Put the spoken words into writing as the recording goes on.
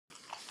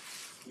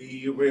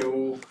we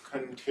will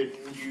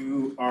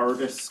continue our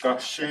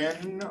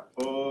discussion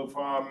of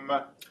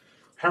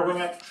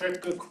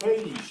parametric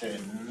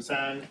equations,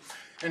 and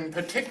in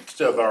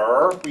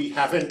particular, we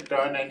haven't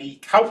done any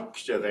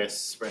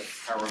calculus with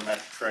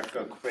parametric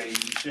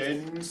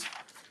equations.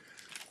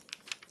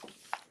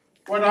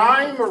 What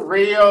I'm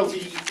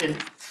really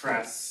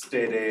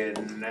interested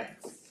in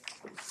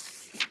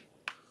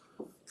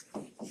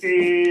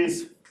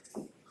is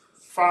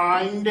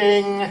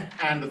finding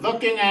and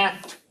looking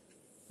at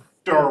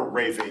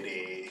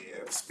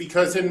derivatives,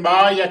 because in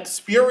my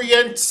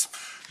experience,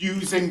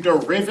 using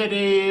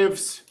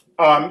derivatives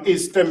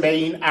is the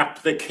main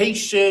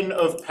application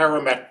of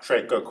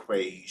parametric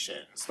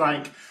equations.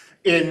 Like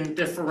in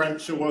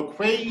differential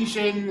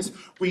equations,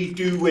 we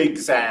do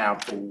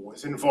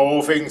examples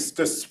involving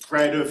the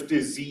spread of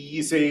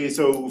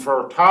diseases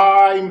over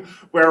time,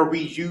 where we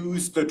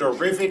use the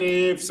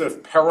derivatives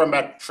of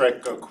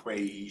parametric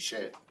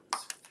equations.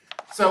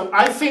 So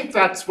I think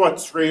that's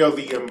what's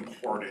really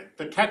important.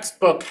 The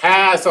textbook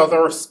has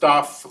other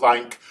stuff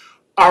like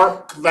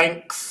arc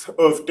length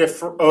of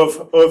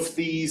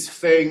these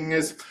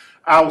things.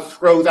 I'll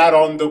throw that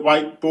on the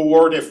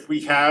whiteboard if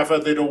we have a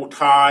little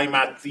time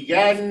at the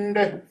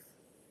end,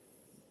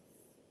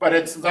 but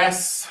it's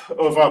less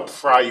of a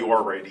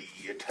priority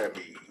to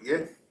me.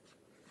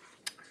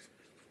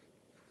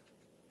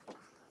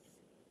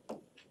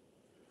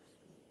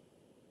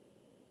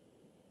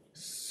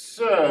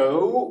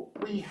 So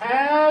we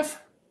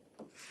have,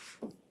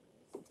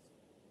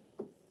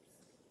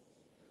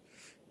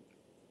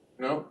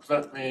 nope,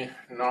 let me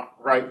not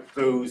write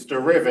those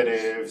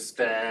derivatives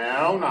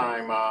down.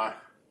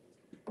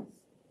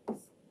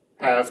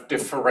 Have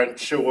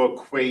differential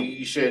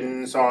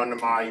equations on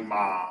my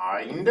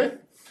mind.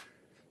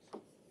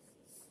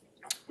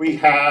 We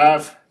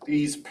have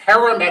these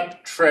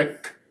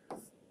parametric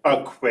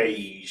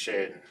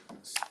equations.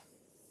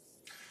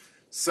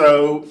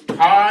 So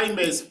time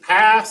is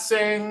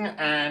passing,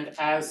 and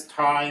as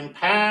time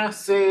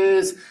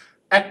passes,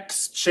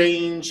 x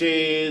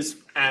changes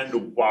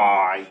and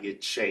y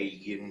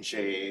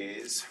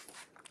changes.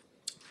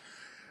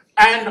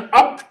 And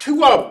up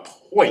to a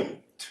point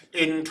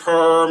in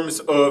terms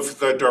of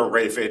the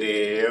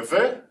derivative,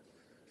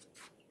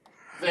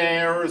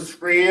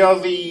 there's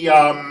really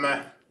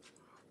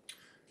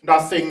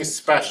nothing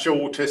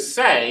special to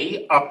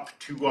say up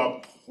to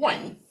a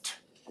point.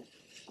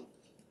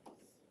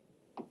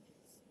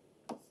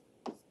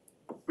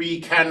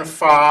 We can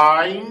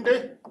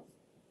find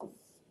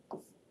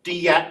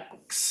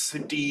dx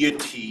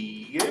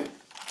dt,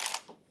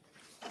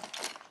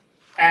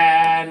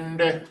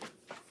 and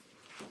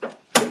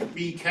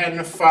we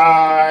can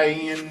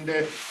find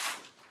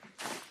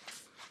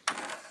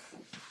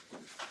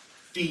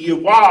dy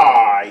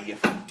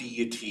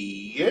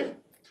dt,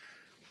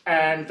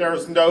 and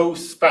there's no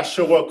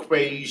special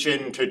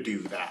equation to do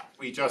that.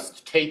 We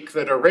just take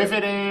the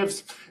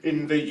derivatives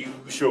in the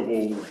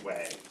usual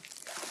way.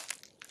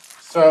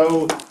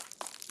 So,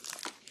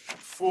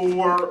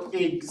 for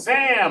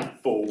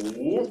example,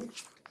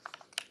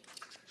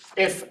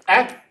 if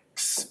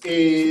x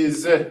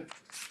is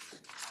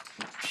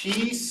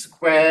p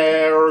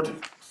squared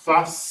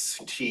plus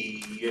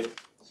t,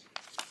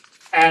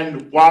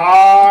 and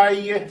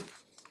y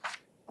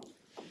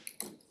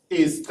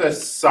is the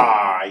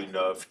sine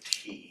of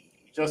t,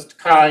 just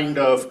kind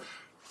of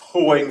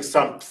pulling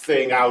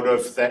something out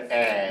of the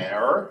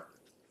air,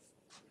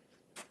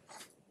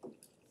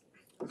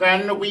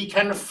 then we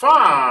can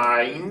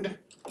find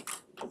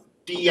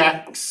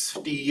dx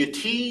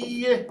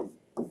dt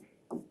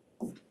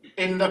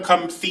in the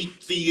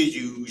completely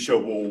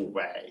usual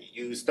way.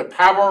 Use the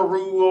power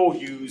rule,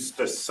 use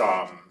the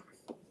sum.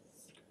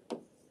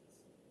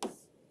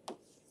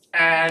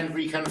 And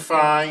we can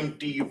find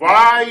dy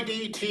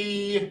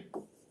dt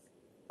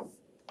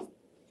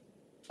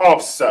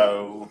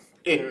also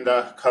in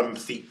the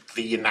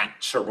completely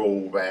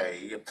natural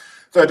way.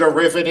 The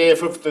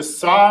derivative of the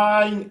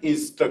sine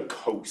is the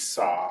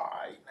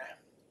cosine.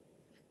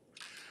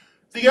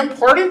 The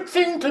important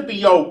thing to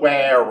be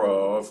aware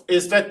of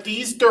is that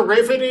these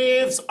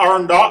derivatives are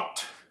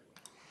not,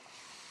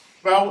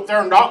 well,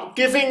 they're not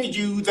giving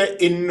you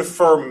the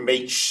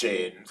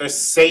information, the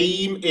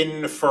same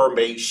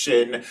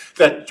information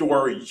that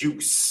you're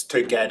used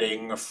to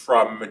getting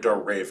from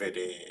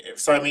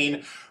derivatives. I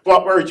mean,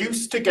 what we're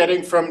used to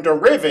getting from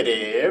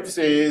derivatives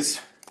is,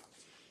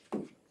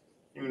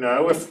 you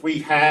know, if we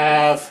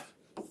have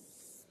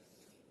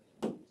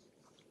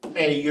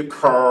a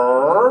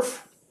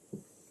curve,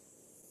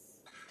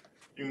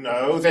 you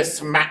know,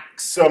 this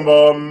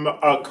maximum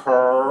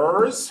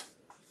occurs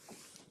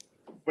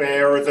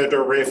where the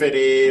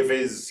derivative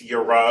is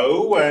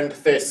 0, and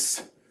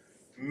this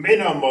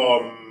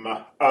minimum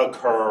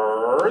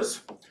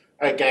occurs,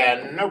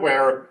 again,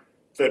 where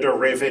the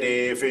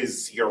derivative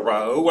is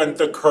 0, and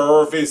the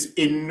curve is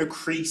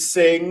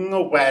increasing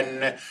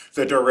when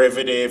the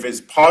derivative is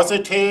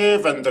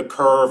positive, and the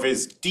curve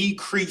is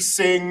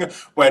decreasing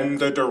when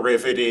the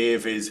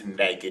derivative is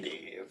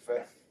negative.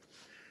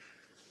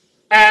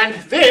 And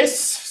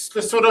this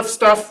the sort of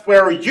stuff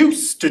we're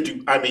used to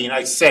do. I mean,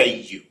 I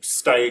say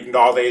used. I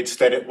acknowledge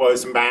that it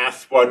was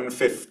Math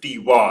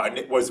 151.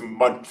 It was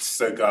months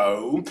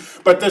ago.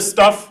 But the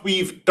stuff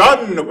we've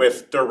done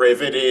with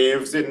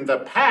derivatives in the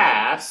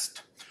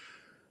past,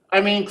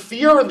 I mean,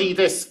 clearly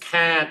this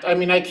can't, I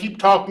mean, I keep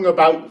talking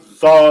about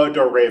the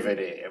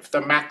derivative.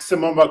 The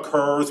maximum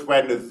occurs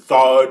when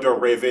the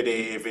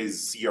derivative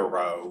is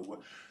 0.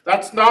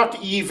 That's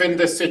not even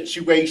the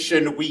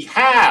situation we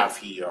have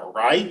here,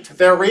 right?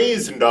 There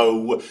is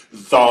no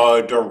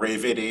the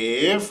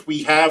derivative.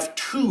 We have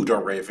two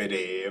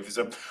derivatives,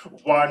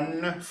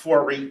 one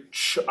for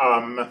each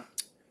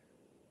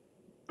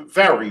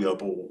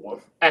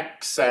variable,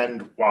 x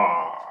and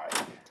y.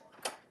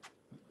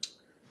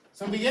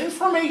 So the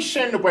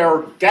information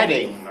we're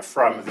getting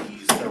from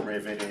these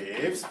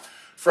derivatives,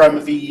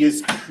 from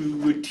these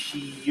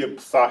 2t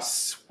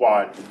plus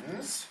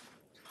 1s,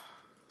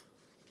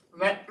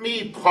 let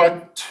me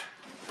put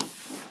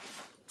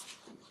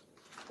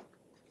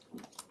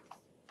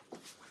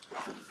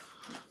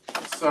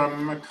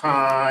some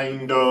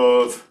kind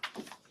of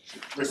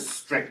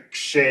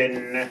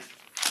restriction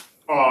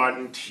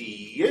on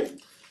t,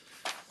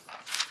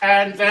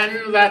 and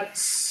then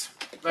let's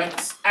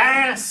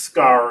ask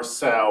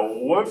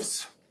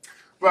ourselves,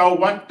 well,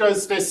 what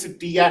does this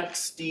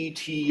dx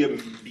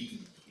dt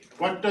mean?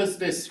 What does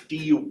this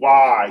dy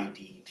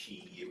dt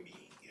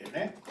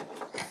mean?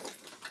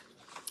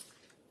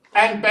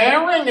 And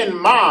bearing in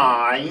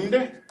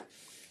mind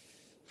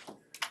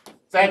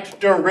that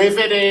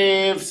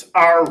derivatives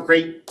are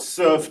rates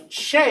of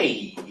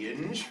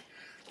change,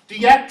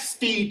 dx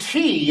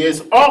dt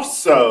is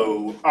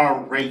also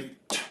a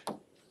rate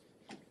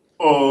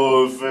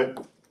of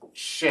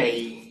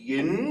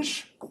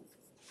change,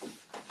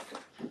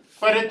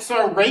 but it's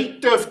a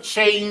rate of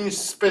change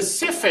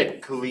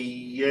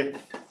specifically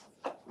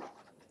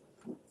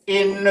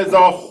in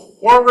the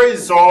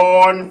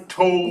horizontal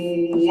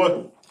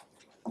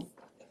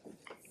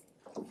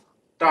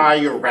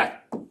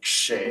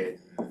direction.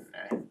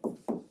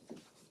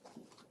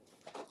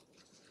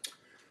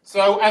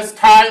 So as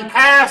time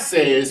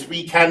passes,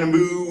 we can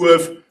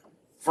move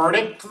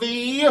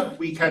vertically,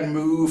 we can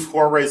move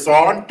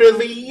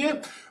horizontally.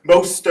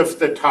 Most of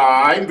the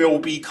time, we'll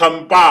be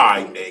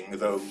combining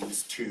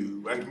those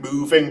two and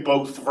moving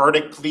both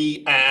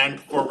vertically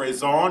and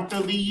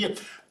horizontally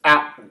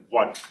at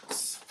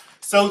once.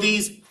 So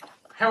these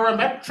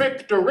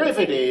parametric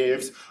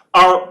derivatives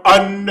are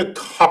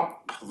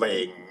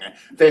uncoupling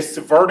this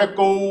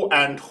vertical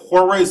and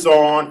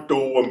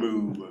horizontal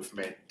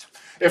movement.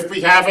 If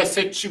we have a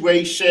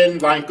situation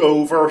like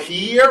over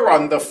here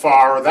on the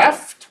far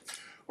left,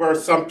 where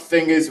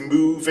something is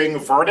moving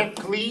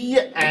vertically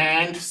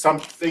and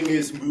something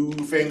is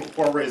moving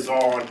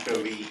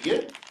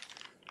horizontally,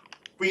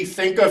 we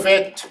think of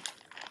it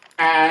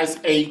as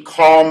a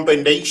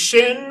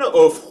combination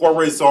of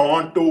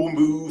horizontal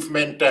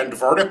movement and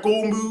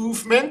vertical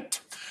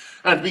movement.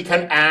 And we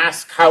can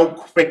ask how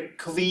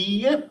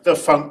quickly the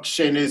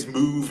function is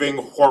moving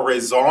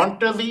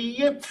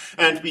horizontally,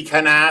 and we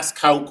can ask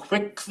how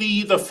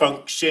quickly the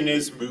function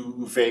is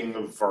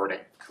moving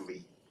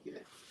vertically.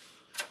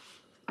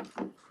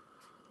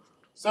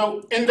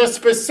 So in the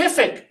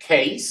specific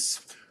case,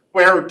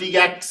 where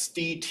dx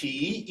dt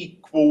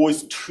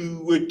equals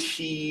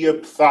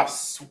 2t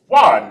plus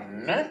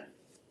 1,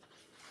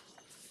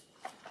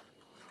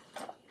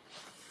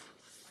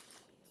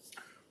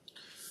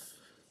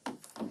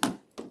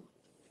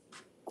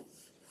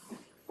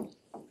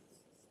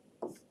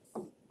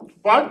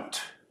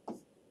 what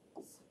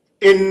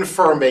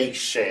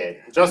information,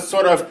 just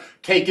sort of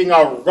taking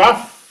a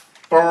rough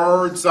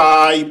bird's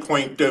eye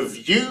point of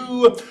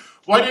view,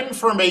 what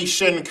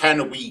information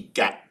can we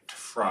get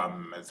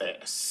from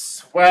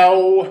this?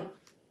 Well,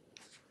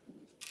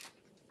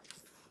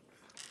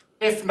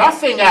 if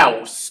nothing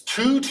else,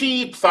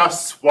 2t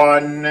plus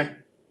 1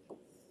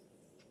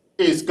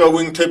 is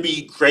going to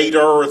be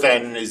greater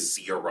than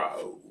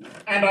 0.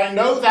 And I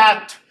know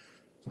that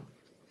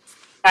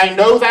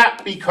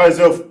because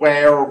of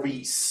where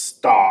we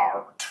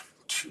start.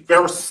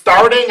 We're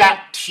starting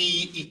at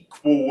t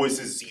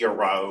equals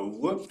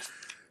 0.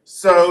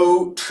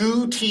 So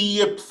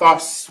 2t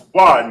plus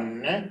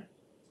 1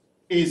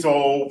 is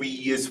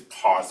always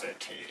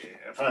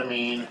positive. I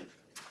mean,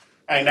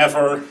 I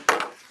never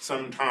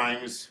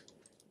sometimes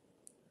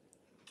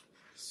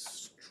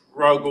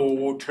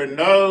struggle to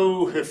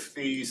know if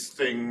these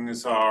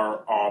things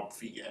are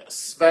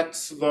obvious.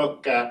 Let's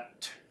look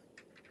at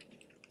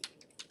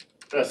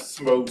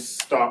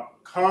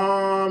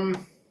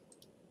Desmos.com.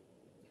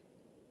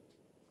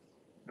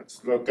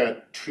 Let's look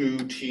at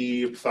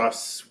 2t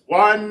plus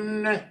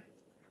 1.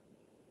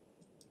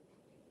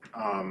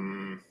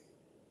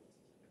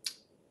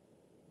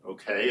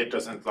 Okay, it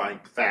doesn't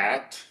like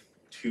that.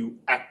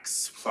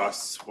 2x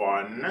plus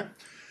 1.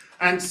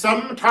 And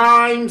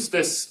sometimes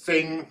this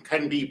thing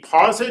can be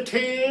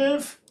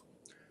positive,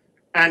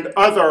 and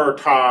other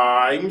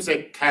times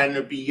it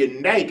can be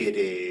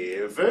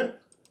negative.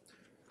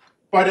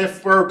 But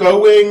if we're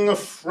going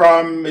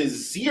from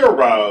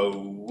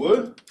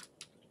 0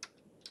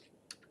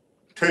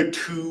 to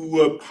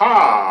 2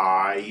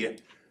 pi,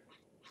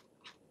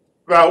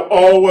 well,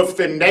 all of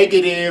the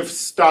negative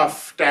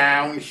stuff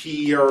down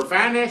here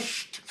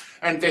vanished,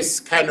 and this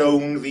can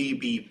only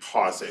be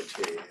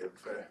positive.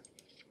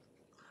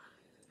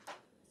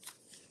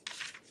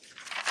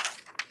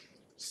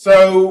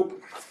 So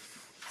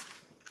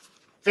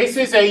this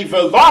is a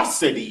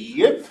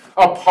velocity.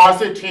 A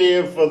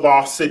positive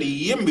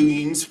velocity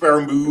means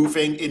we're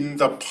moving in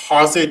the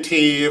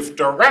positive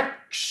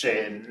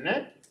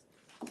direction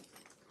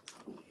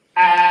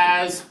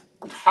as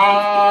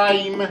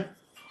time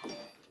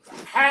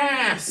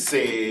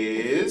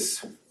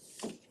passes.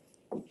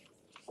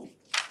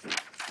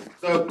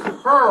 The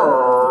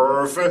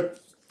curve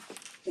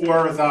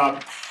or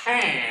the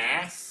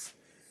path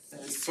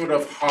is sort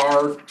of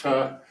hard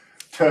to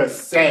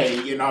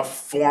say in a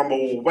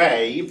formal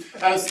way.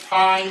 As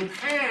time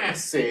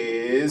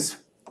passes,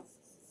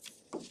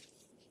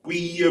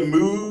 we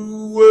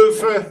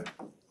move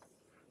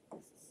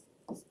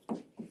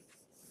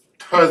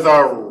to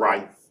the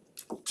right.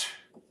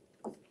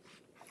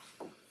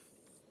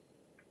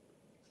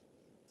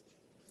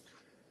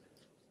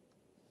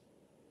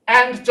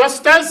 And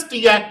just as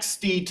dx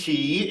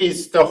dt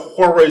is the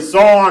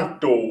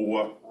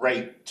horizontal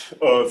rate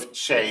of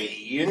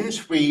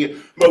change,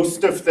 we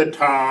most of the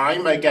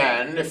time,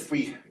 again, if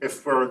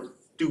we're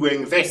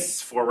doing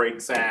this, for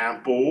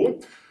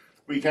example,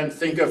 we can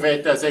think of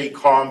it as a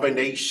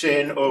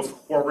combination of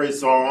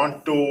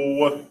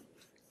horizontal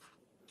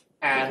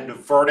and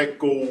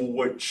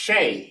vertical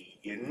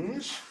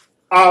change.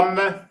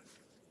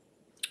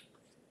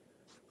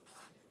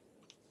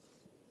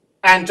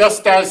 And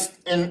just as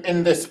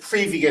in this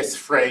previous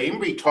frame,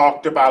 we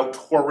talked about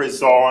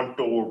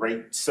horizontal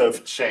rates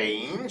of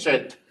change,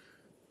 it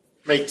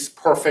makes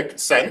perfect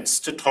sense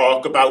to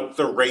talk about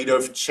the rate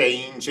of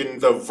change in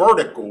the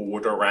vertical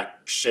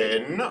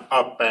direction,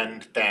 up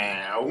and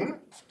down.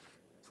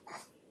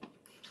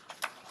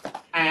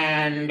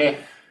 And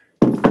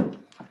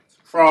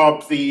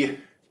probably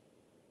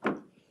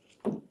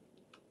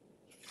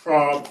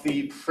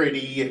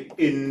pretty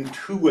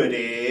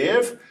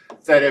intuitive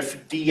that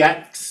if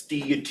dx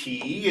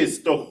dt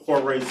is the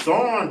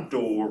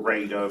horizontal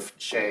rate of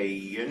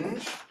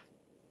change,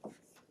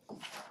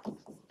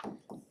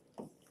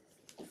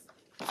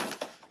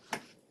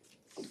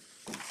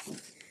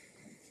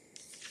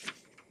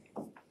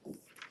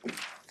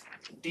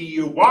 dy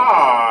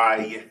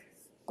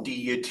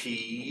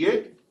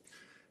dt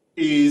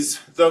is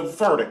the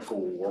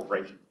vertical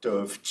rate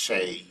of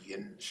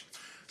change.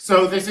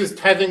 So this is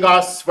telling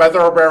us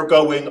whether we're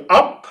going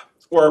up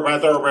or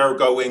whether we're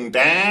going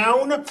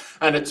down,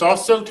 and it's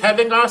also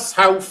telling us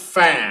how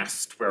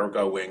fast we're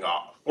going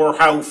up or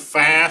how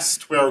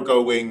fast we're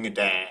going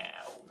down.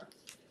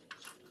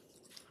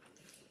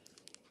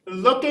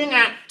 Looking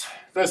at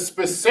the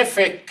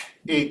specific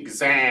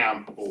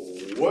example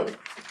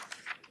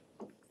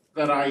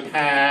that I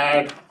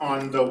had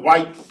on the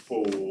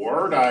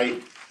whiteboard,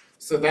 I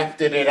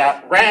selected it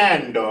at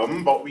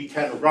random, but we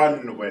can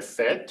run with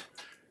it.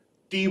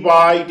 Dy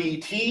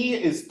dt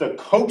is the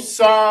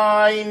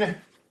cosine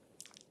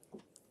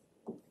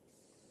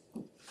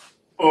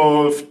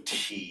of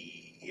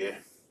t.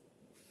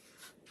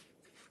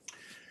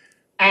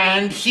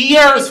 And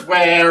here's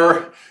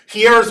where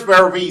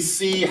we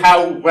see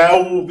how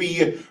well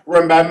we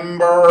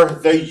remember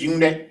the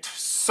unit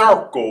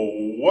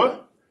circle.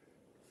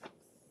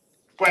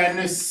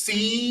 When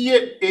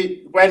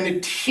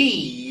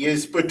t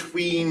is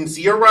between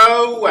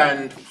 0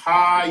 and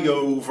pi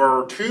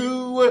over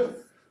 2,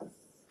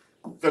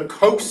 the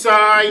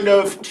cosine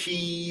of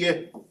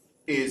t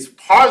is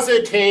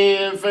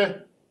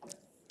positive,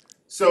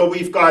 so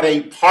we've got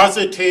a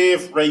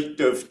positive rate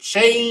of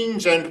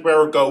change and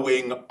we're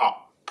going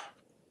up.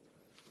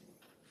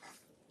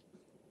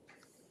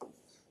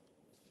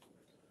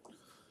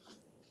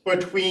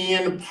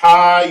 Between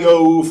pi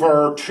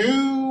over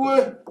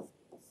 2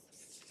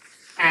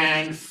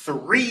 and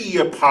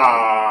 3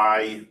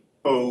 pi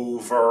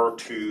over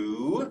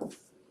 2,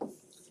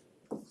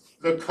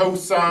 the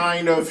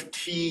cosine of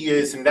t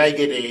is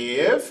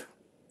negative.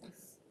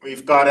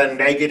 We've got a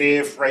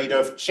negative rate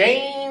of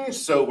change,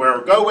 so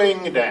we're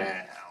going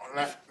down.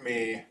 Let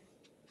me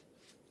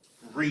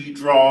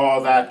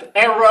redraw that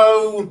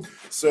arrow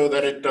so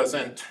that it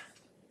doesn't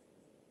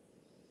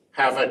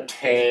have a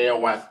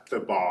tail at the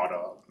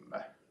bottom.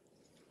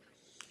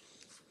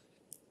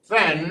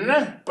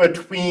 Then,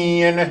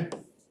 between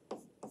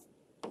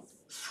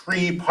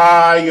 3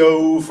 pi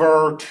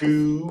over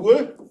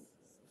 2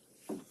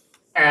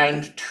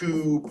 and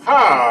 2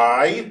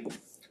 pi,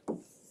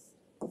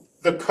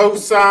 the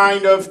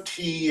cosine of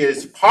t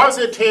is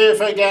positive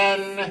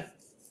again,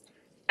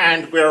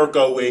 and we're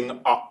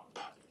going up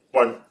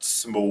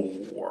once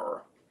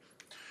more.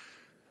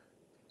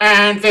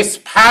 And this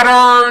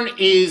pattern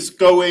is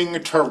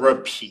going to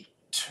repeat.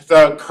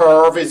 The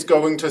curve is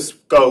going to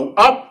go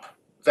up,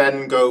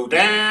 then go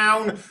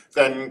down,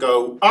 then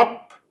go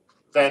up,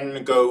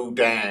 then go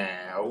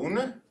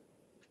down.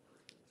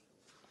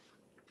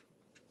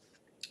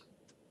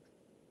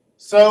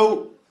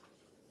 So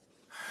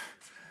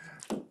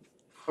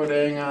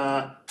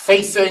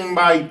Facing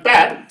my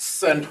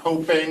bets and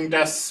hoping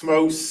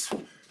Desmos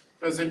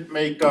doesn't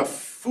make a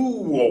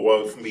fool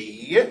of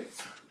me.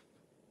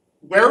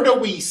 Where do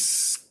we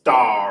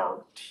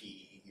start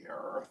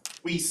here?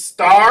 We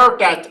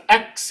start at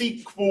x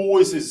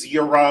equals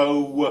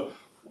 0,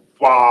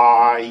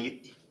 y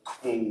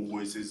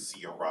equals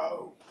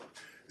 0.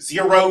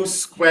 0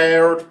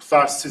 squared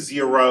plus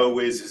 0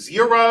 is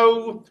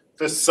 0.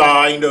 The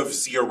sine of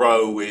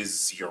 0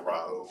 is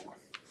 0.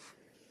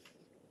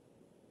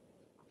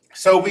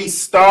 So we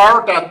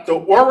start at the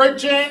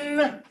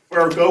origin.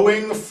 We're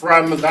going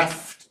from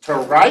left to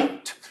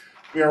right.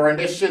 We're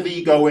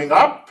initially going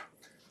up,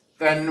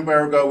 then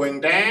we're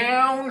going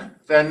down,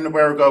 then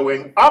we're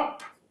going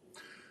up.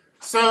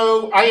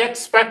 So I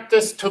expect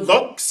this to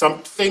look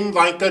something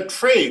like a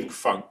trig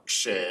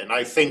function.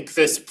 I think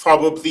this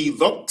probably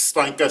looks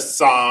like a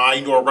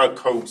sine or a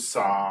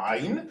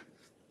cosine.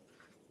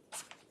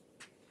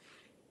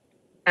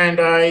 And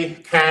I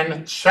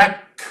can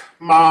check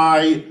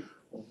my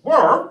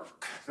work.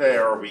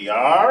 There we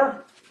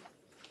are.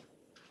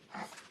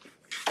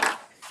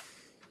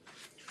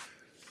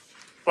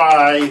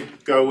 By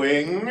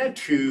going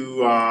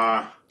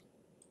to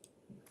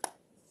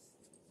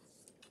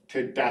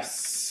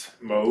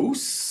Desmos.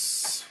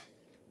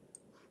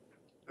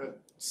 Let's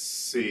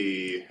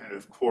see, and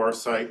of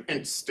course I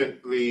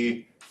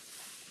instantly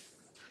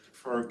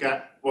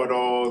forget what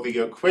all the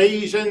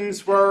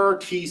equations were.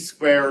 T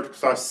squared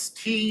plus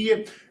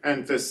t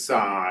and the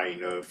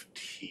sine of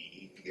t.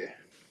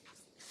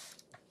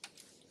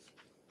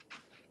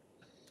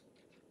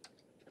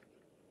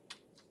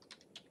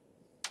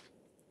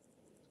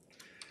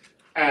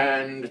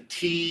 And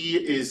t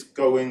is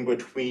going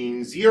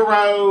between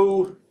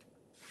 0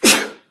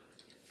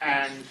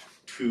 and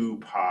 2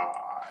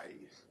 pi.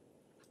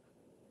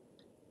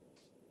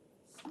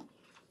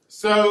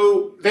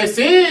 So this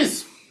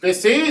is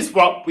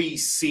what we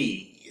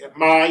see.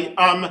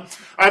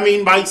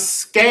 My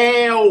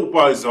scale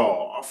was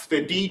off.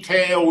 The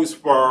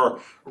details were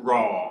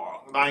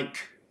wrong.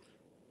 Like,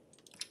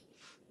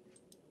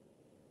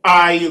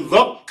 I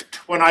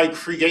looked when I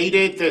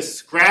created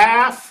this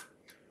graph.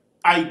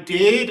 I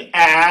did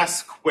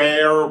ask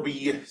where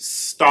we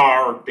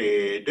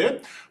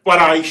started. What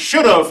I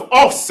should have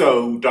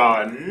also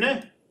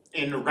done,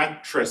 in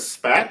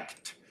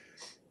retrospect,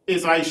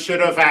 is I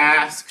should have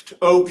asked,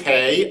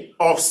 okay,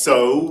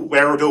 also,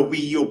 where do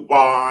we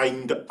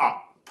wind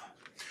up?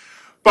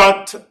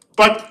 But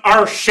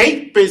our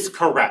shape is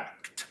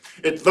correct.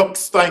 It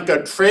looks like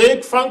a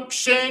trig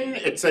function.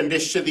 It's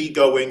initially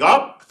going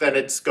up, then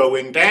it's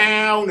going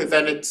down, and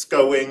then it's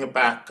going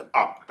back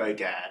up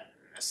again.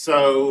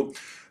 So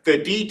the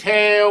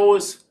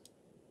details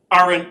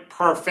aren't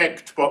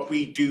perfect, but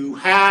we do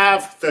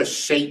have the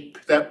shape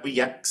that we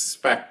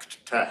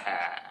expect to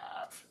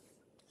have.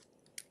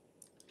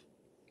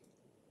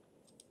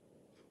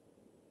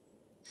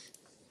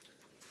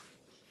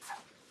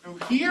 Now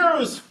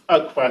here's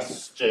a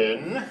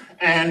question,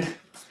 and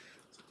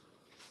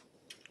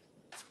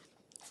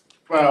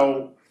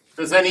well,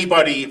 does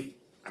anybody,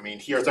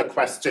 here's a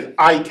question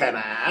I can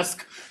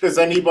ask. Does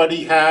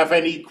anybody have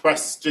any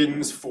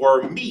questions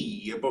for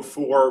me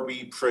before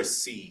we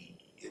proceed?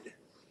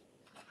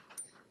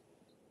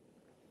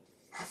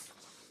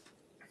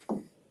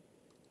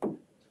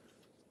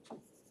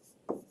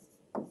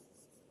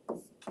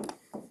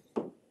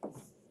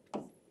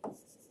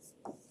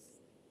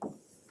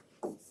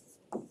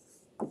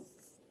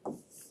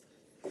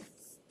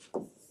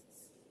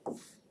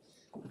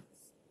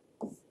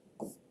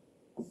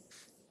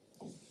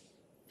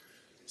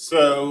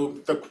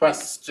 So the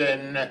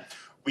question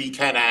we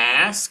can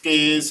ask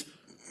is,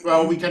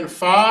 well, we can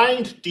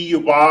find dy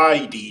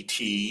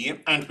dt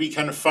and we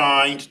can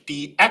find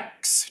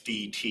dx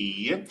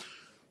dt.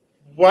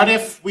 What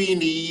if we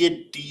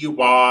need dy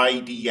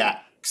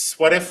dx?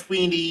 What if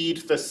we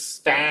need the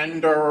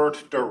standard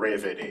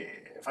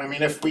derivative?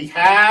 If we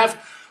have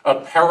a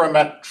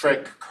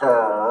parametric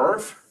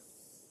curve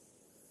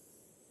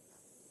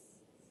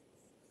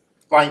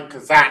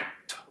like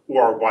that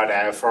or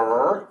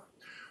whatever,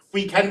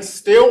 we can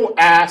still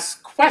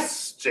ask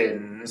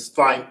questions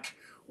like,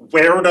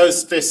 where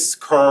does this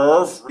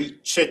curve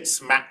reach its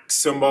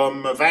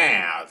maximum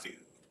value?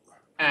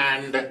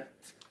 And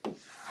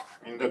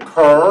the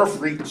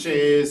curve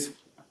reaches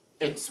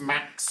its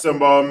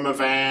maximum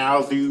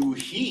value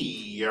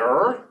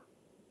here.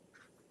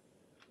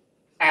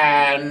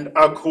 And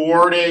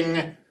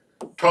according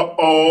to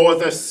all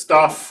the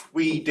stuff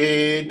we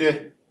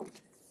did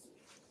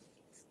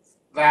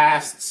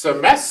last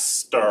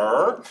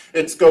semester,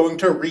 it's going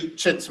to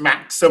reach its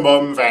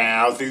maximum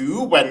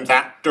value when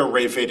that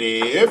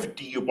derivative,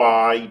 dy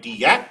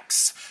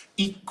dx,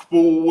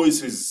 equals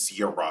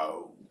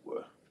 0.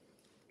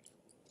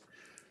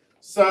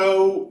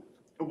 So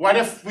what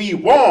if we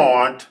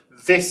want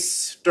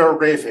this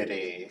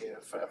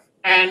derivative?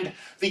 And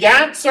the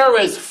answer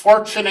is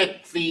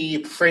fortunately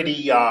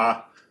pretty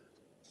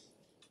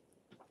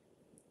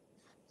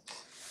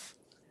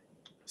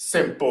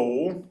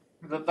simple.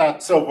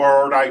 That's a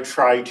word I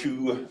try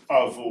to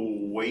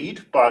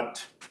avoid,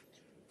 but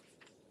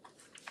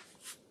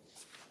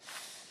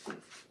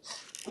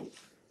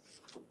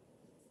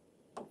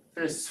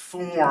this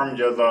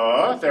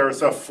formula,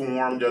 there's a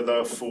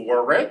formula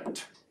for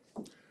it.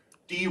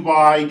 dy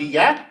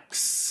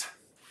dx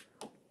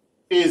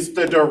is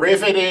the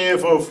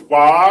derivative of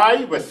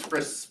y with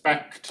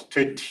respect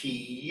to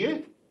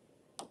t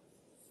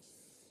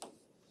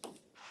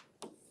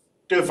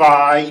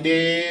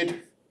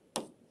divided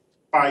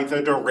by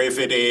the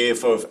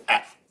derivative of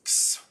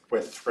x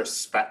with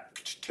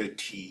respect to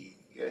t.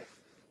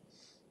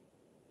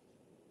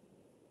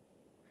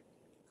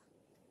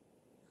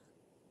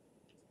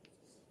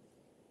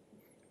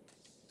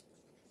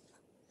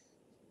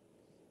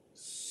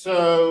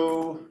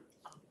 So,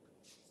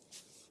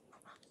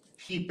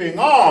 keeping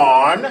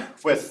on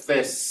with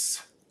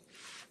this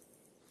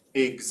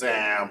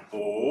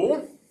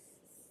example,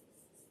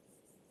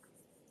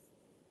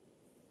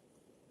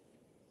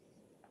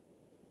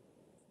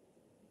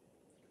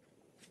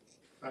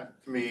 let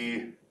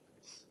me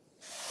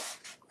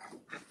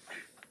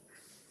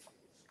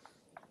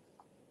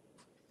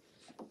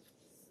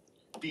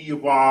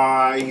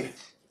dy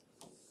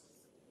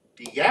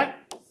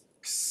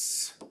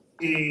dx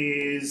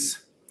is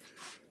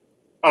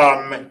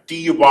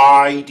dy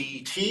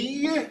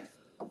dt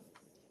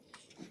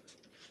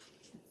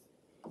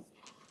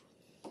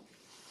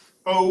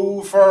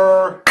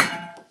over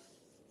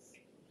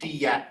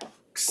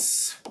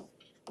dx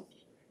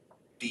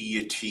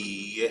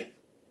dt.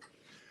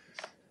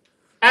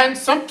 And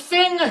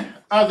something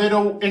a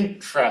little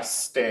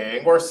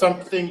interesting, or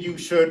something you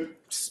should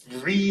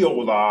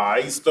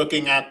realize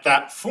looking at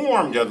that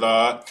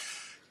formula,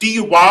 dy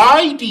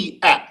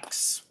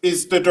dx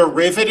is the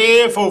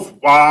derivative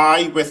of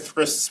y with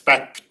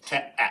respect to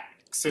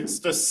x. It's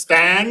the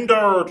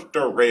standard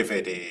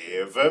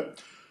derivative.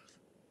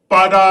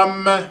 But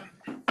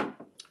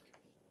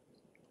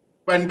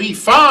when we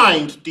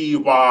find dy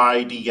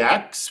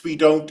dx, we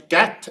don't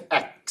get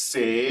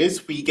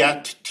x's, we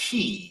get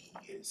t's.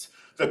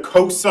 The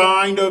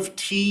cosine of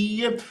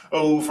t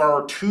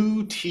over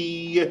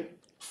 2t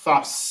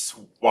plus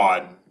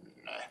 1.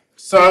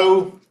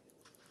 So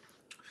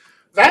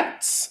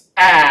let's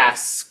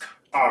ask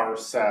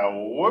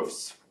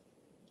ourselves,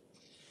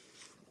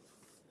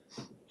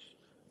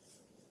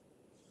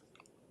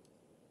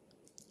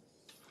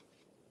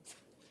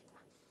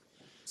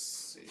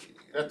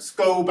 let's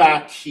go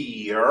back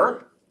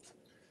here,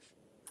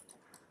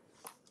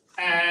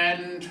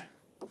 and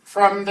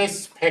from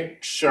this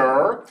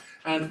picture,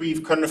 and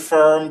we've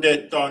confirmed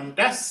it on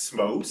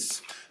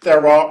Desmos,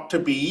 there ought to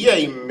be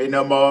a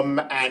minimum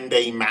and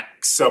a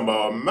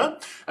maximum,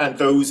 and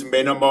those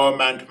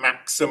minimum and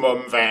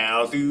maximum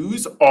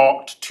values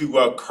ought to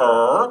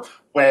occur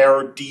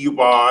where dy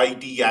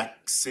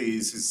dx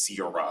is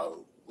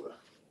 0.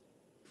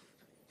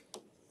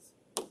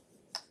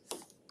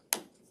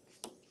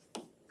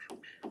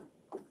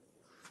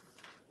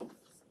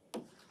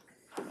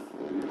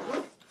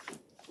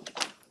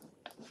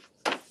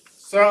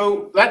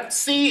 So let's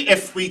see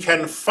if we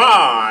can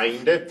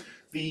find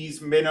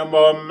these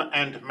minimum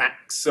and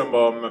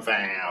maximum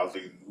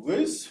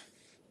values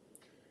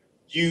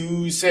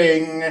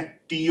using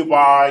dy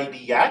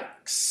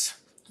dx,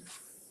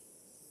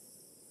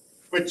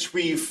 which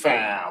we've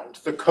found,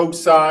 the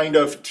cosine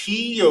of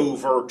t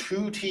over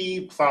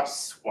 2t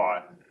plus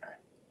 1.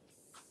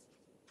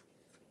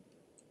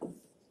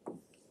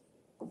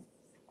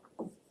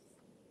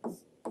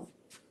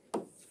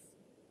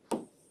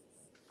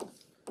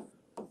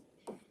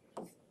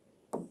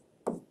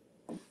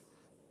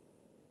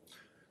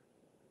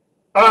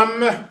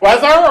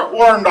 Whether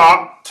or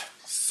not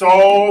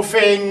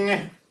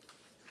solving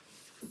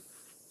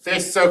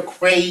this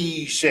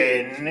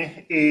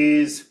equation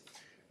is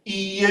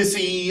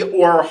easy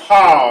or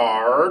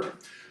hard,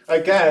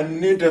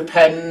 again, it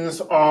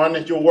depends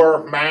on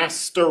your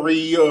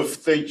mastery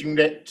of the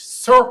unit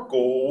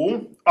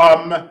circle.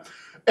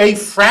 A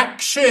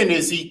fraction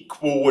is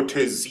equal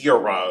to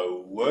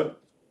 0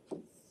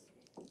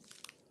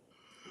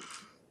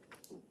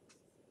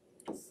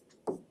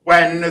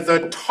 when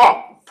the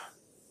top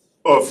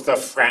of the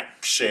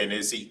fraction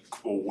is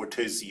equal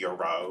to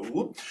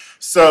 0.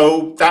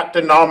 So that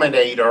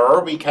denominator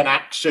we can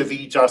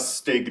actually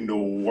just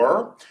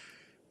ignore.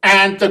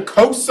 And the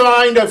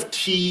cosine of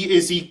t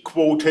is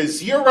equal to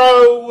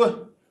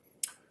 0.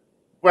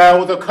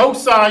 Well, the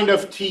cosine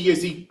of t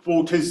is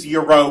equal to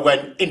 0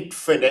 an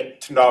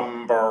infinite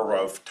number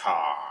of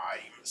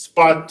times.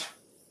 But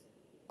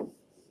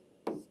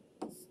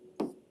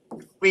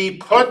we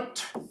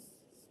put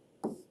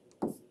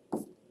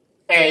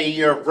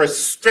a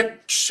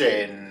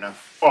restriction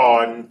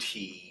on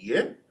t.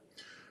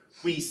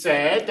 We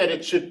said that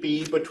it should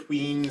be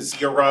between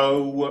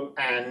 0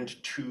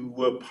 and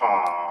 2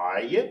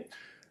 pi.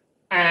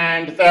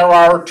 And there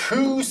are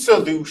two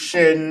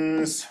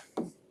solutions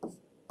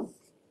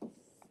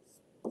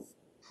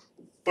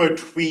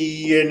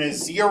between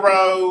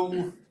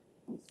 0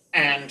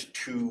 and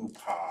 2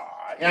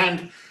 pi.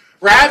 And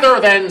rather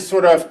than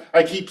sort of,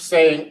 I keep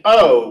saying,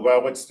 oh,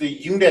 well, it's the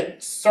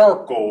unit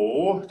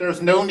circle,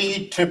 there's no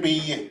need to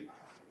be,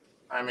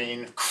 I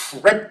mean,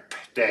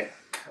 cryptic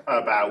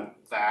about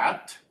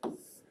that.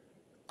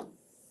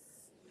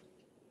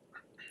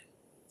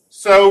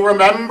 So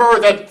remember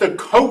that the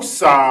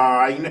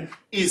cosine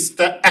is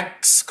the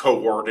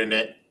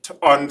x-coordinate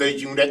on the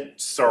unit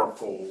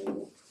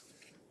circle.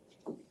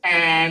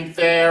 And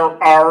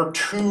there are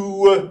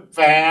two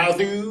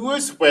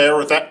values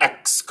where the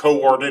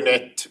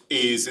x-coordinate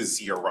is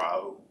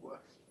 0.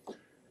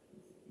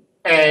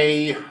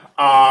 A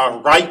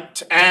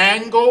right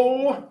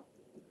angle,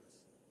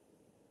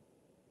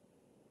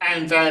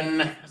 and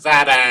then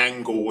that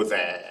angle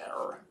there.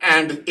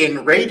 And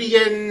in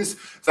radians,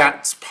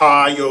 that's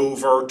pi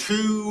over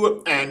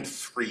 2 and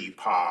 3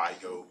 pi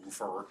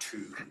over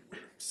 2.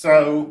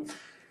 So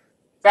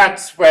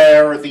that's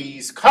where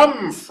these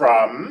come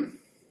from.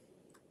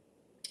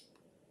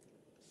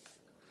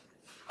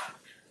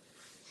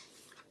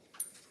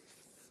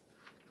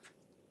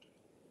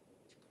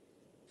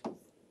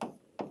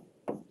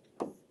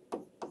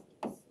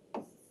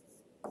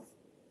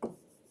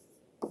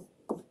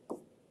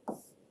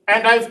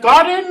 And I've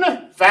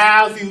gotten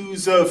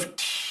values of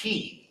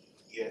t.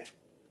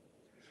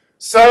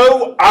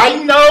 So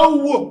I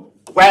know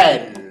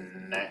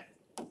when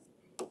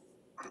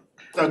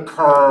the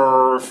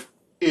curve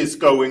is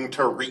going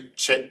to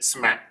reach its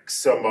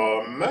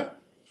maximum.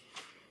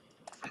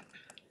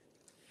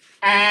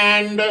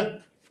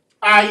 And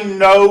I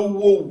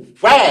know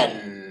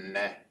when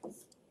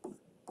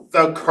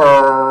the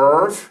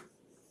curve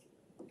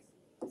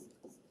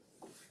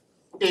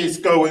is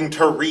going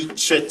to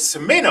reach its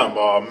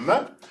minimum,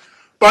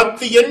 but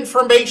the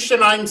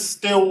information I'm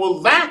still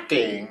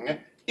lacking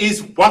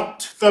is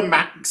what the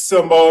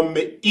maximum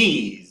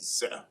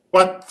is,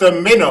 what the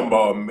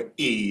minimum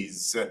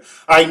is.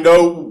 I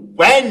know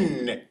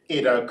when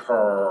it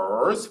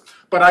occurs,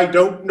 but I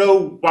don't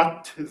know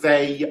what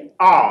they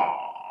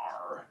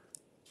are.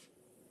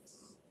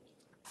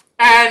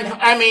 And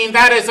I mean,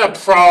 that is a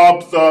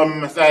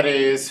problem that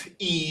is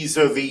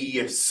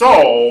easily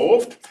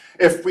solved.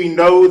 If we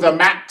know the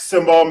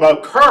maximum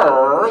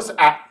occurs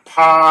at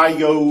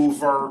pi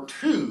over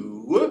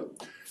 2,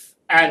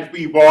 and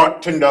we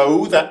want to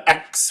know the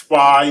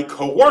xy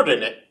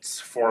coordinates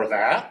for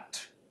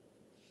that,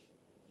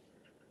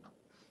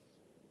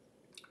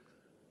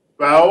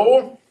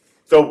 well,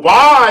 the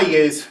y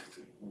is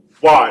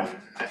 1.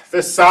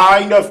 The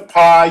sine of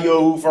pi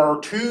over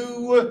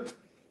 2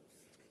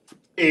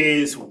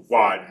 is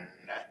 1.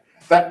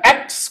 The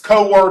x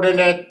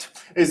coordinate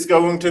is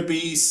going to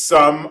be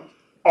some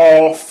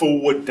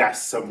awful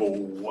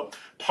decimal.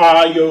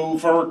 Pi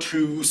over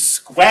 2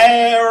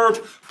 squared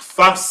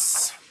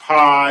plus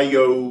pi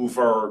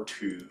over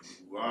 2.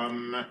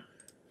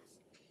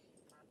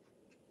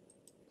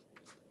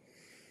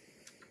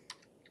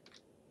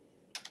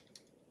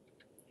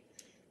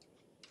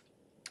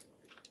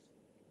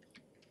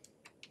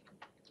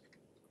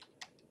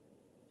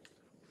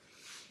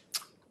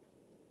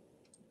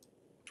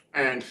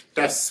 And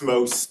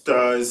Desmos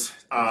does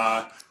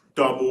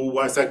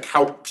double as a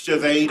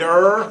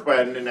calculator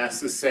when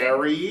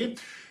necessary.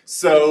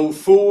 So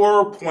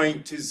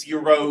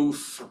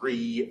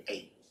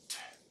 4.038.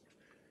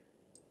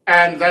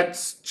 And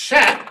let's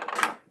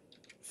check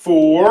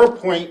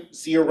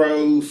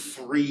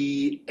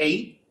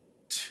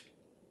 4.038,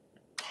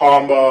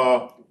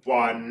 comma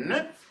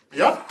 1.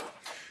 Yep.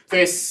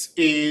 This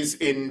is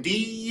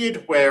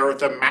indeed where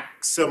the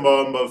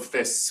maximum of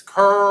this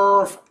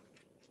curve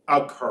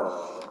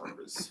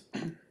occurs.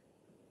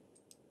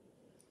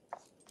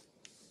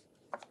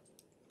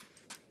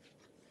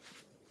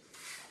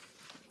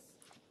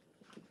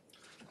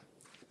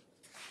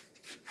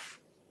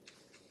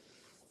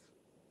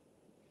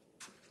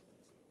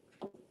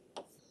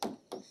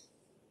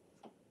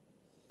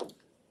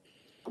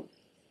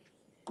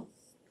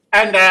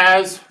 And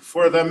as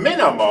for the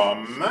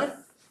minimum,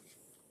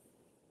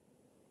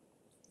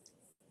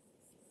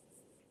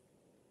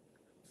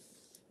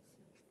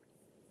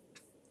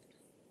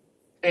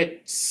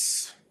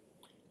 it's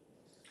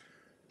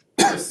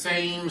the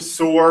same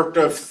sort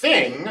of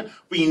thing.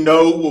 We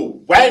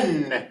know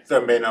when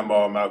the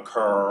minimum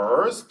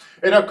occurs.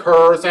 It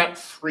occurs at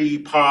 3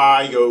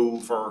 pi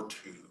over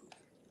 2.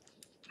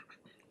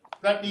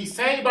 Let me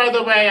say, by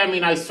the way, I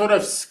mean, I sort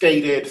of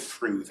skated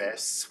through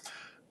this.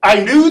 I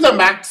knew the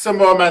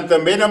maximum and the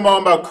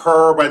minimum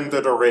occur when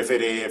the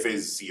derivative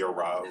is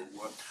 0.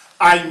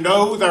 I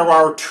know there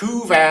are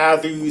two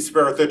values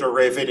where the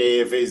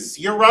derivative is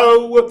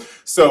 0,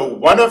 so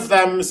one of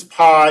them's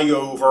pi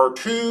over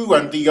 2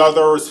 and the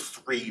other's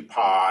 3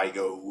 pi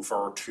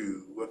over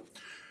 2.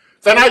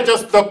 Then I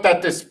just looked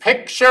at this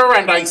picture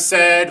and I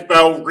said,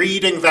 well,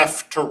 reading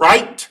left to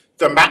right,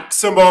 the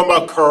maximum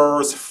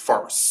occurs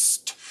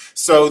first.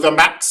 So the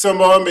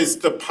maximum is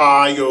the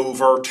pi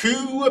over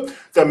 2,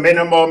 the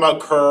minimum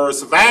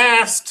occurs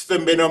last, the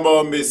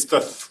minimum is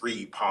the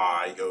 3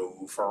 pi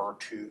over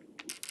 2.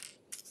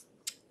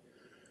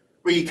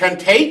 We can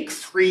take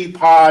 3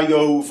 pi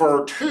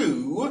over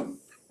 2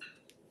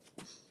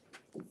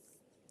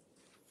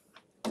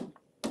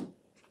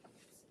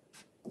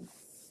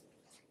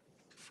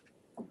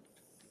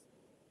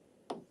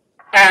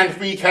 And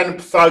we can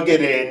plug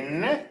it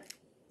in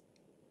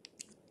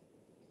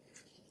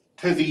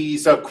to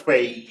these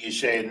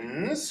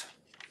equations.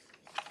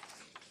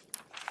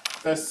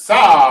 The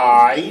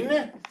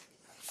sign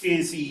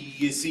is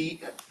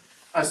easy,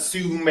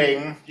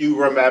 assuming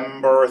you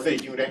remember the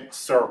unit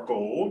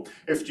circle.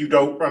 If you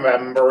don't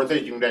remember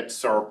the unit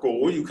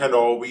circle, you can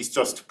always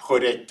just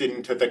put it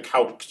into the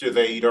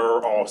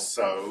calculator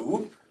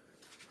also.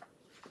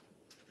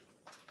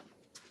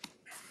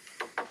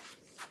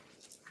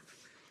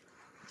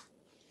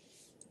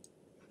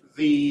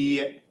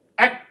 The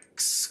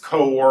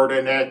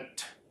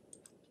x-coordinate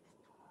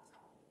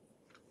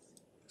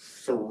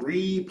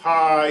 3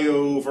 pi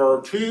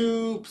over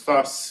 2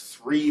 plus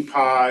 3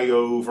 pi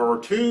over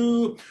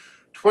 2,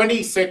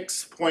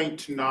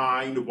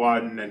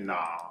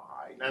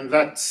 26.919. And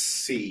let's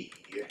see.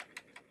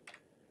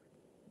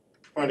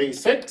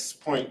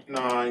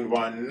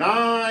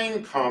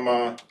 26.919,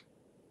 comma,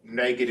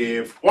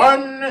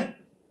 -1.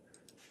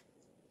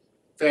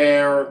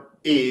 There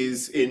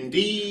is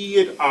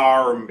indeed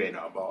our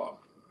minimum.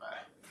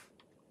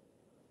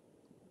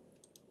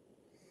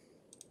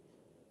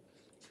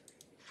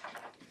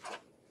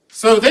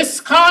 So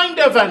this kind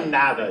of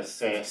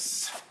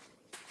analysis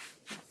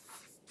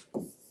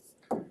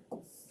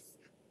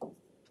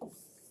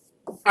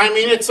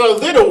it's a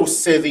little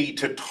silly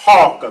to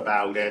talk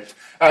about it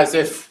as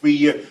if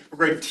we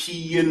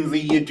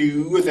routinely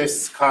do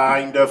this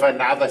kind of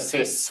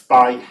analysis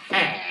by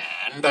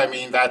hand.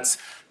 That's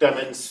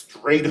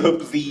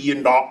demonstrably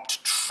not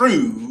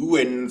true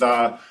in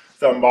the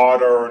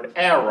modern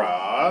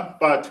era.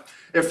 But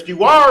if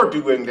you are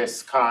doing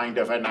this kind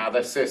of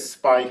analysis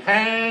by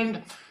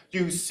hand,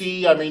 you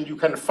see, you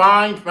can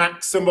find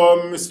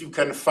maximums, you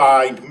can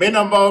find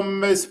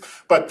minimums,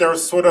 but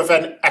there's sort of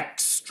an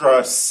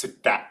extra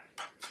step.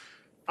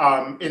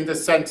 In the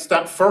sense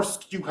that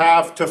first you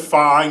have to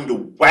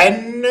find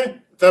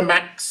when the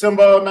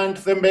maximum and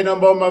the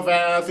minimum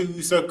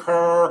values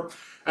occur,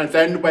 and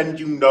then when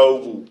you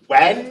know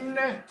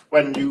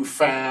when you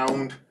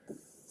found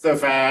the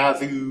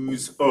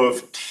values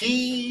of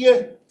t,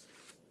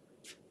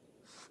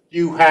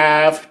 you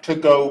have to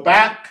go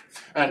back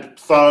and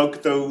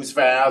plug those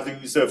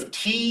values of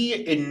t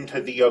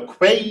into the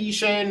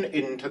equation,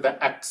 into the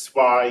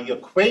xy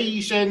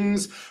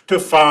equations, to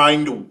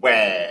find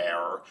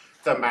where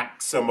the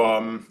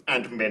maximum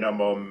and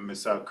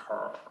minimums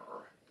occur.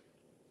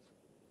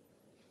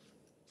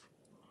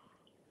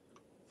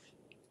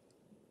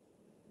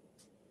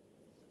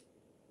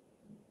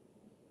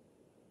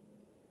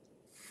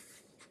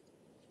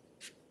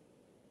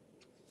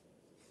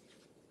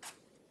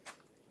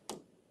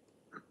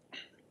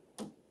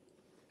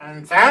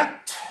 And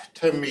that,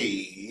 to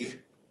me,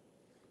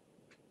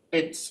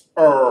 it's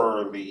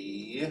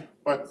early,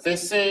 but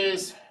this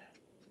is,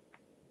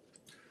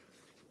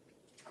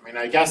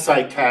 I guess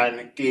I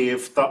can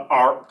give the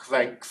arc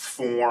length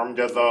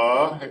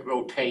formula. It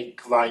will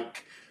take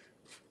like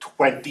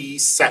 20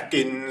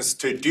 seconds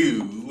to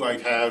do. I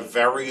have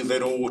very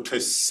little to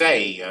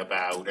say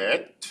about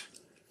it.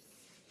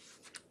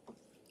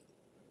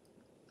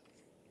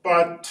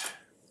 But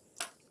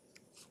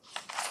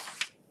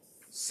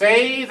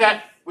say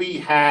that we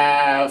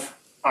have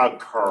a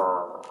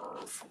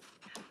curve.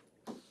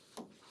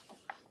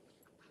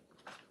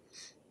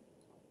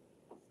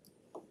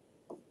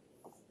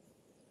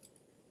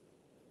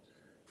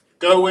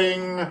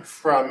 Going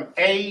from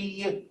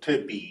A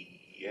to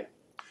B.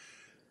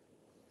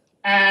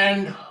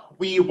 And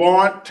we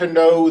want to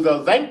know the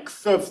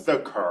length of the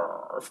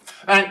curve.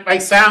 And I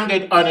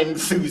sounded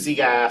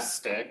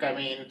unenthusiastic.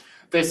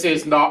 This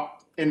is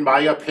not, in my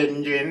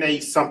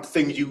opinion,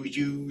 something you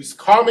use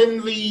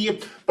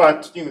commonly,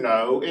 but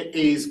it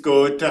is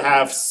good to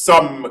have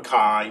some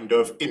kind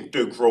of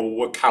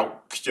integral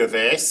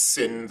calculus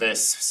in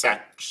this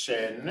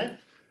section.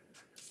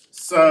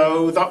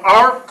 So the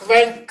arc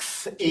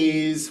length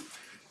is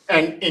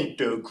an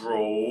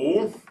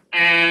integral,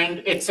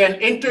 and it's an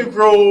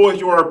integral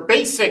you're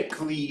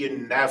basically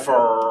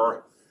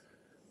never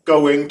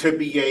going to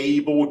be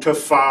able to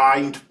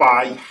find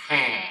by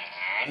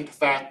hand.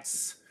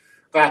 That's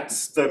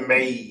the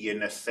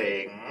main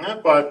thing,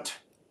 but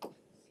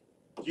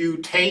you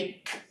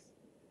take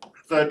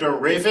the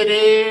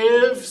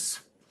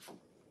derivatives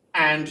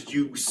and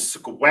you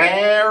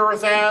square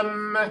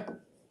them,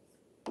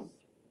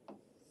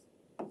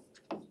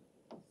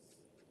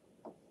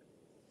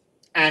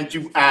 and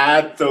you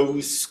add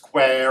those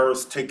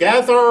squares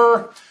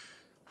together,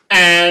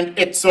 and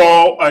it's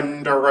all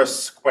under a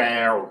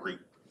square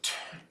root.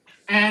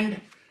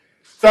 And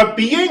the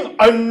being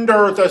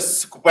under the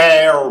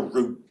square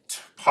root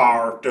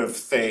part of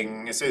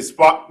things is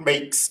what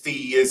makes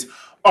these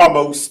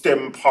almost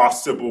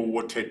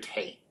impossible to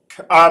take.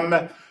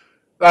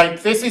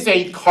 This is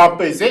a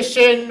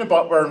composition,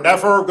 but we're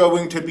never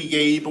going to be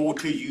able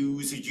to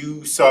use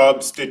U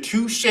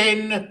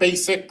substitution,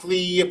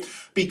 basically,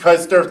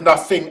 because there's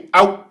nothing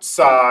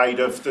outside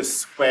of the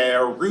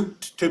square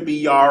root to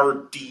be our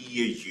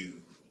du.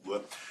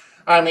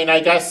 I mean, I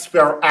guess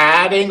we're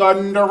adding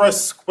under a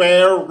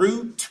square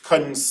root.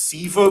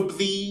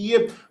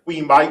 Conceivably,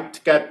 we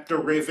might get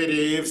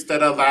derivatives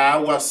that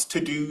allow us to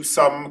do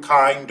some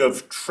kind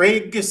of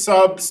trig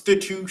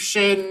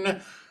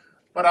substitution,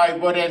 but I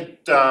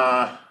wouldn't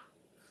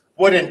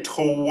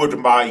hold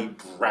my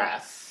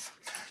breath.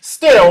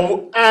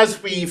 Still,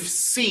 as we've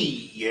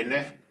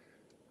seen,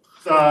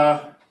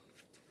 the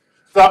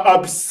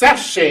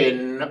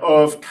obsession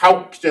of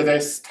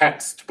calculus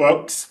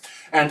textbooks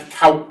and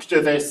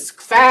calculus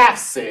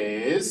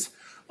classes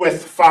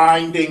with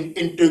finding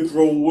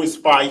integrals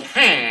by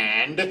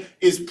hand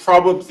is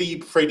probably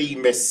pretty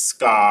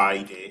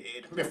misguided.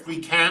 If we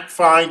can't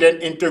find an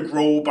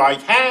integral by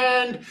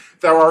hand,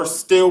 there are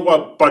still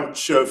a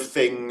bunch of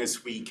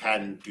things we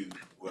can do,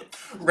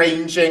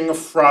 ranging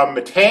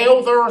from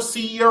Taylor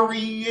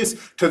series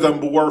to the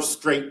more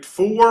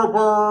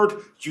straightforward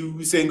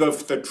using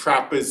of the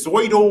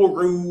trapezoidal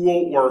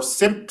rule or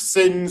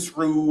Simpson's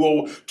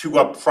rule to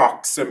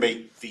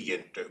approximate the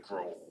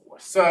integral.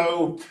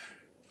 So,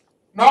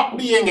 not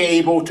being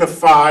able to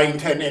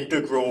find an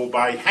integral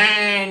by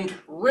hand,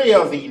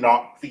 really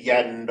not the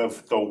end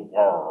of the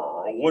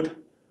world.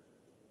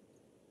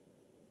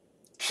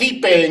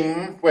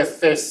 Keeping with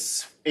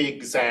this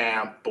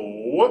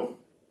example,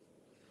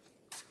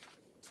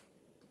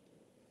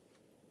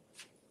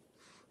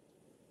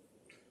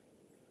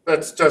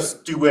 let's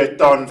just do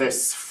it on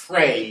this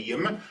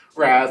frame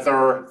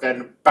rather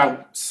than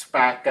bounce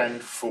back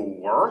and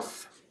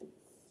forth.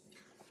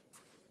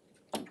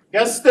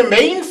 Yes, the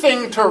main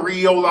thing to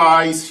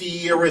realize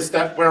here is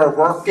that we're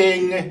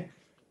working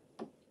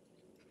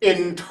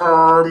in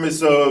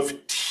terms of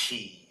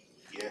t.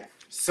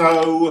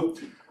 So,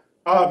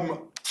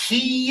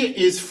 t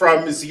is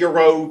from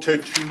 0 to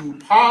 2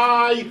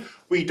 pi.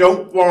 We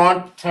don't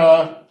want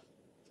to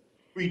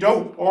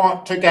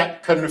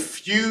get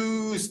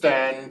confused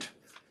and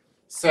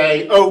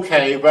say,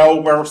 okay,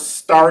 well, we're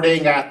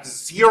starting at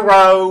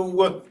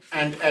 0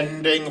 and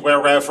ending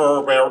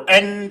wherever we're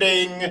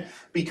ending,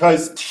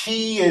 because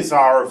t is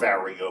our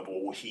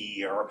variable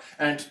here,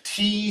 and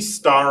t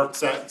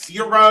starts at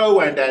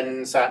 0 and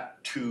ends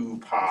at 2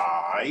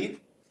 pi.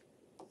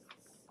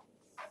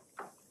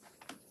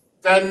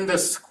 Then the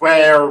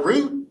square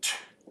root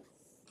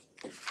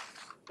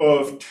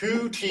of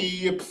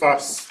 2t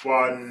plus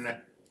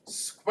 1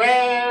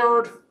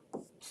 squared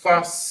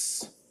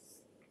plus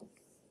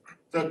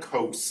the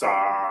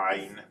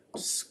cosine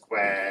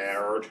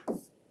squared.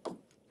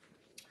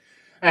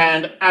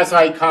 And as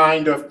I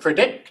kind of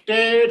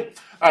predicted,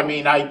 I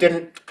mean, I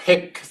didn't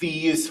pick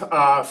these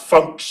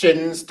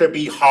functions to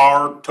be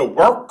hard to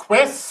work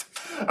with.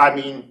 I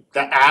mean,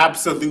 the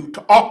absolute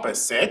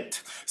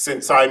opposite.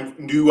 Since I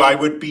knew I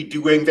would be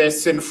doing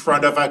this in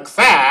front of a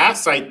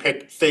class, I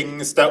picked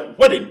things that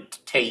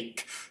wouldn't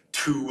take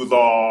too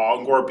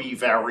long or be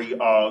very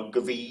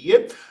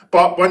ugly.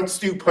 But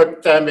once you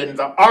put them in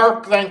the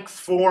arc length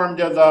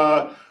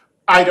formula,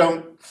 I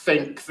don't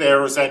think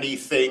there's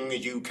anything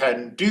you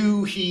can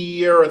do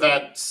here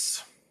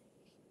that's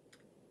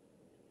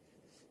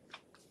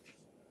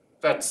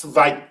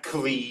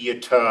likely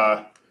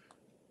to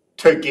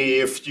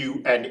give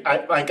you any.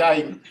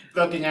 I'm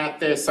looking at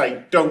this,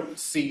 I don't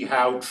see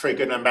how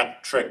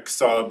trigonometric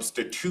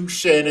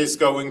substitution is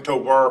going to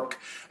work,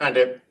 and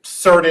it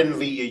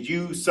certainly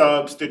U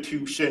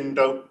substitution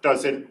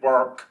doesn't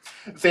work.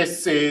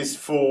 This is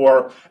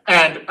for,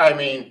 and I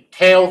mean,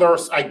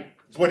 Taylor's, I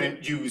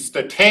wouldn't use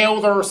the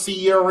Taylor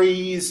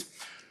series.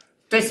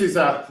 This is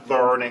a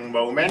learning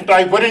moment.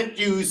 I wouldn't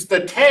use the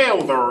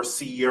Taylor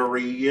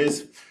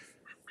series,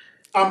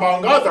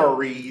 among other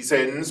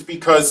reasons,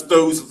 because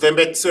those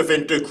limits of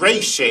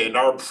integration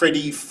are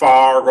pretty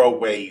far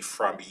away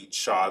from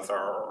each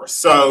other.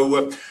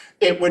 So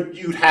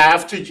you'd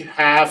have to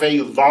have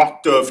a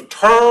lot of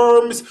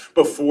terms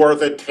before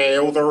the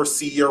Taylor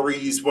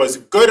series was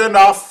good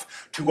enough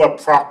to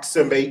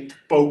approximate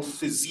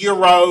both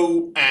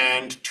 0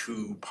 and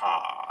 2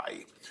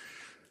 pi.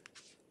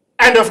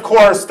 And of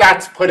course,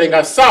 that's putting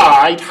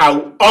aside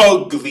how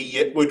ugly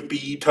it would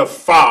be to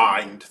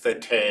find the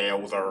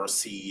Taylor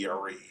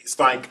series.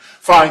 Like,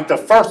 find the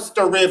first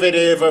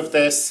derivative of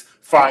this,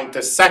 find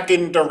the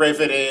second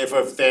derivative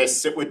of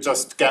this, it would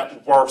just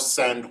get worse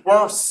and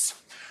worse.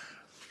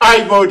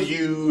 I would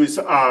use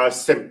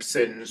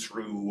Simpson's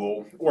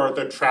rule, or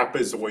the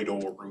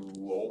trapezoidal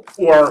rule,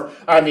 or,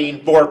 I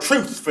mean, more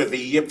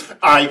truthfully,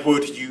 I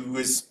would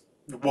use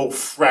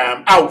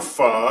Wolfram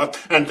alpha,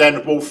 and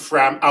then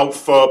Wolfram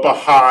alpha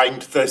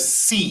behind the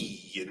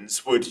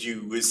scenes would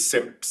use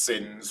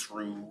Simpson's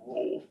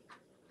rule.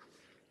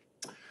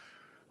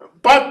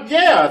 But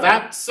yeah,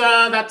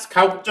 that's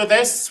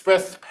calculus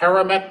with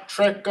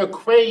parametric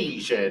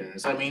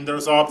equations. I mean,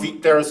 there's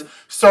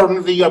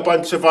certainly a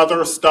bunch of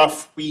other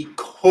stuff we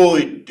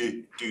could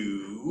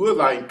do,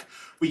 like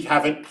we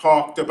haven't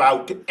talked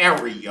about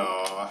area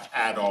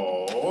at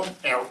all.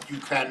 You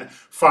can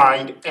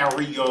find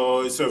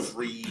areas of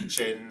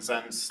regions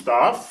and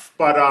stuff,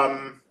 but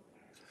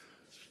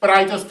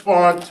I just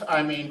want,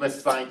 I mean,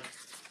 with like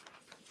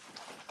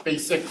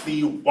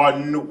basically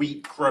 1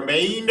 week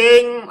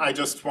remaining. I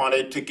just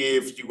wanted to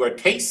give you a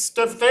taste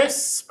of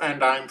this,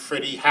 and I'm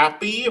pretty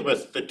happy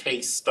with the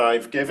taste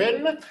I've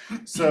given.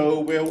 So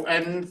we'll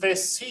end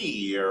this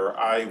here.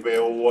 I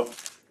will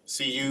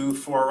see you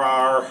for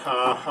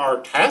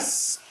our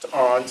test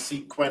on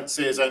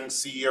sequences and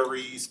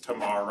series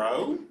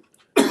tomorrow.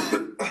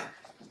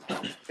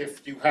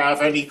 If you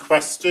have any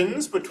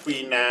questions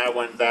between now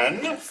and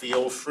then,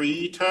 feel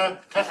free to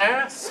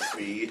ask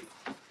me.